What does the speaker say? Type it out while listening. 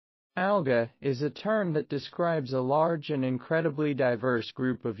Alga is a term that describes a large and incredibly diverse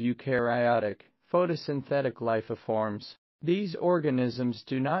group of eukaryotic, photosynthetic lifeforms. These organisms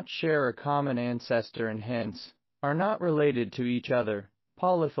do not share a common ancestor and hence are not related to each other.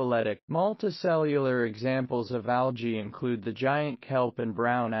 Polyphyletic, multicellular examples of algae include the giant kelp and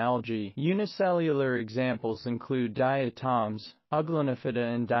brown algae. Unicellular examples include diatoms,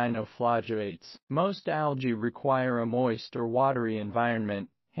 Euglenophyta and Dinoflagellates. Most algae require a moist or watery environment,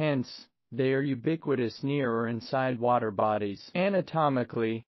 hence, they are ubiquitous near or inside water bodies.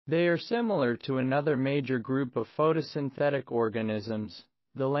 Anatomically, they are similar to another major group of photosynthetic organisms,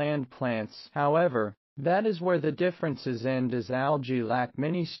 the land plants. However, that is where the differences end, as algae lack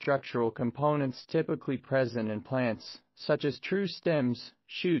many structural components typically present in plants, such as true stems,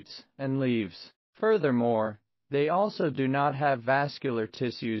 shoots, and leaves. Furthermore, they also do not have vascular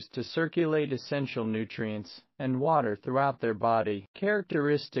tissues to circulate essential nutrients and water throughout their body.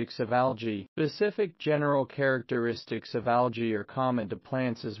 Characteristics of algae. Specific general characteristics of algae are common to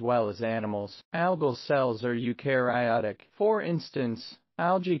plants as well as animals. Algal cells are eukaryotic. For instance,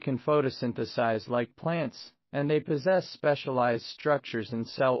 algae can photosynthesize like plants, and they possess specialized structures and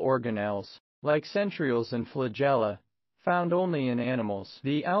cell organelles, like centrioles and flagella, found only in animals.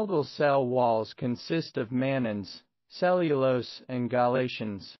 The algal cell walls consist of mannans, cellulose, and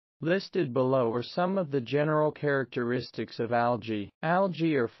galations. Listed below are some of the general characteristics of algae.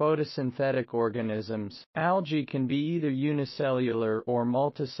 Algae are photosynthetic organisms. Algae can be either unicellular or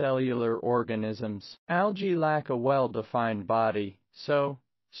multicellular organisms. Algae lack a well-defined body, so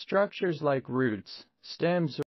structures like roots, stems,